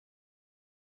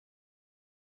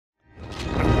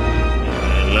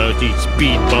these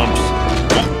speed bumps.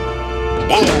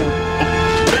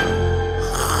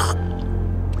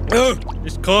 Oh,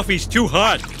 this coffee's too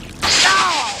hot.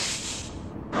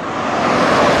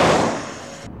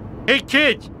 Hey,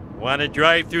 kids, want to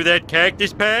drive through that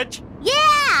cactus patch?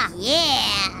 Yeah!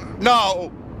 Yeah! No!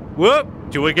 Whoop,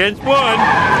 2 against 1.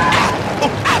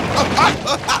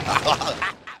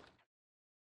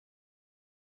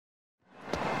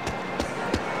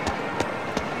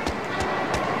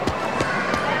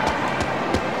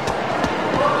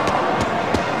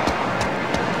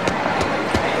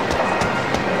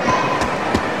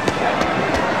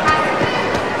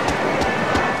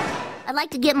 I'd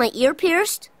like to get my ear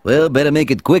pierced. Well, better make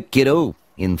it quick, kiddo.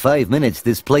 In 5 minutes,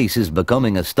 this place is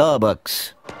becoming a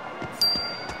Starbucks.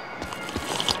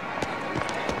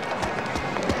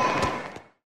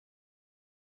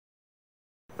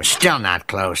 We're still not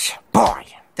close. Boy,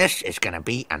 this is gonna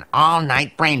be an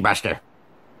all-night brainbuster.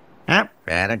 Oh,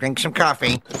 better drink some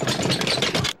coffee.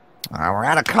 Oh, we're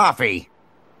out of coffee.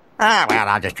 Ah, well,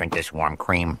 I'll just drink this warm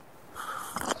cream.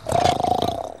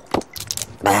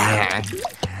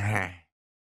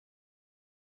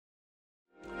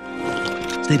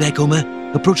 Stay back,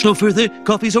 Homer. Approach no further.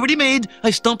 Coffee's already made. I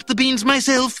stomped the beans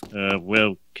myself.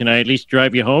 Well, can I at least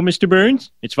drive you home, Mr.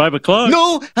 Burns? It's 5 o'clock.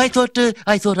 No, I thought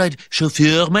I'd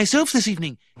chauffeur myself this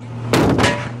evening.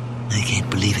 I can't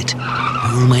believe it.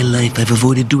 All my life I've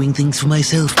avoided doing things for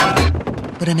myself.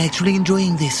 But I'm actually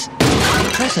enjoying this.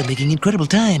 Plus, I'm making incredible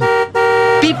time.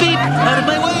 Beep, beep! Out of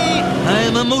my way!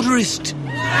 I'm a motorist.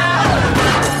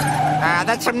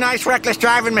 That's some nice reckless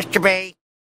driving, Mr. B.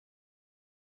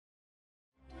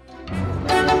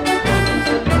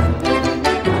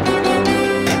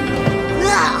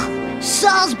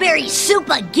 Salisbury soup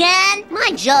again?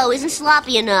 My Joe isn't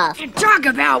sloppy enough. And talk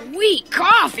about weak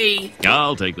coffee.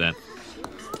 I'll take that.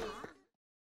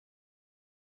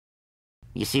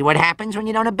 You see what happens when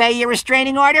you don't obey your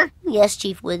restraining order? Yes,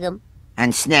 Chief Wiggum.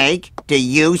 And Snake, do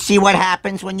you see what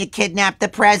happens when you kidnap the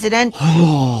president?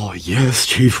 Oh, yes,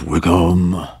 Chief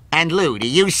Wiggum. And Lou, do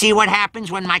you see what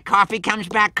happens when my coffee comes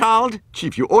back cold?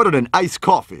 Chief, you ordered an iced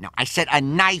coffee. No, I said a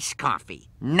nice coffee.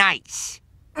 Nice.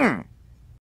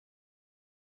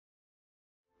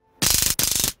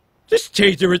 This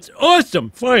taser is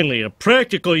awesome! Finally, a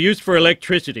practical use for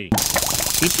electricity.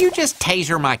 Did you just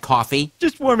taser my coffee?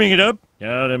 Just warming it up.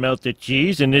 Now to melt the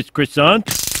cheese in this croissant.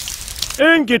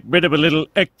 And get rid of a little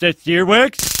excess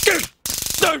earwax.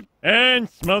 And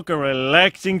smoke a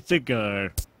relaxing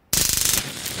cigar.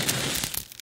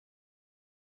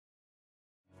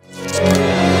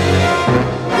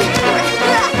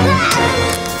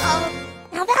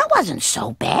 Now that wasn't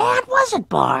so bad, was it,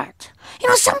 Bart? You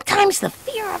know, sometimes the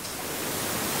fear of...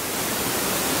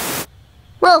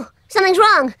 Whoa, something's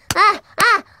wrong. I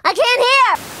can't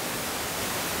hear.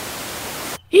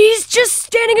 He's just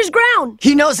standing his ground.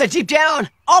 He knows that deep down,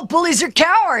 all bullies are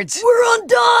cowards. We're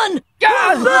undone.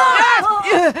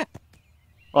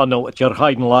 I know what you're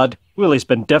hiding, lad. Willie's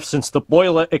been deaf since the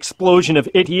boiler explosion of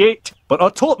 '88, but I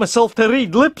taught myself to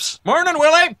read lips. Morning,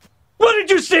 Willie! What did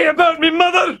you say about me,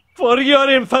 mother? For your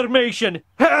information,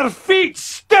 her feet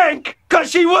stink,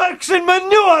 'cause she works in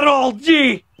manure all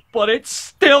day. But it's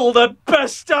still the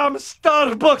best damn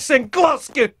Starbucks in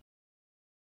Glasgow.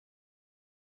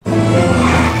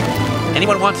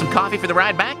 Anyone want some coffee for the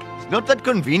ride back? It's not that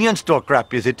convenience store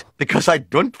crap, is it? Because I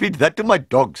don't feed that to my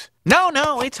dogs.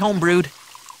 No, it's homebrewed.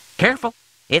 Careful.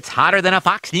 It's hotter than a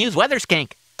Fox News weather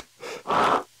skink.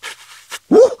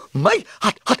 Ooh, my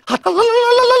hot.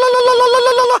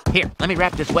 Here, let me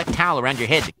wrap this wet towel around your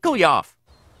head to cool you off.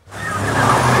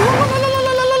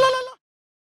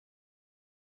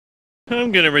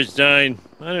 I'm gonna resign.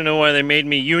 I don't know why they made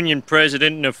me union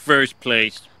president in the first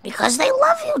place. Because they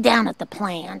love you down at the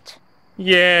plant.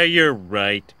 Yeah, you're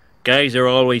right. Guys are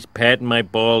always patting my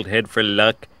bald head for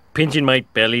luck, pinching my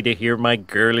belly to hear my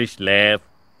girlish laugh.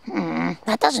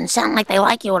 That doesn't sound like they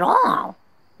like you at all.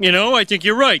 You know, I think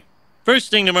you're right.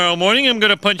 First thing tomorrow morning, I'm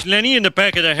gonna punch Lenny in the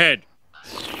back of the head.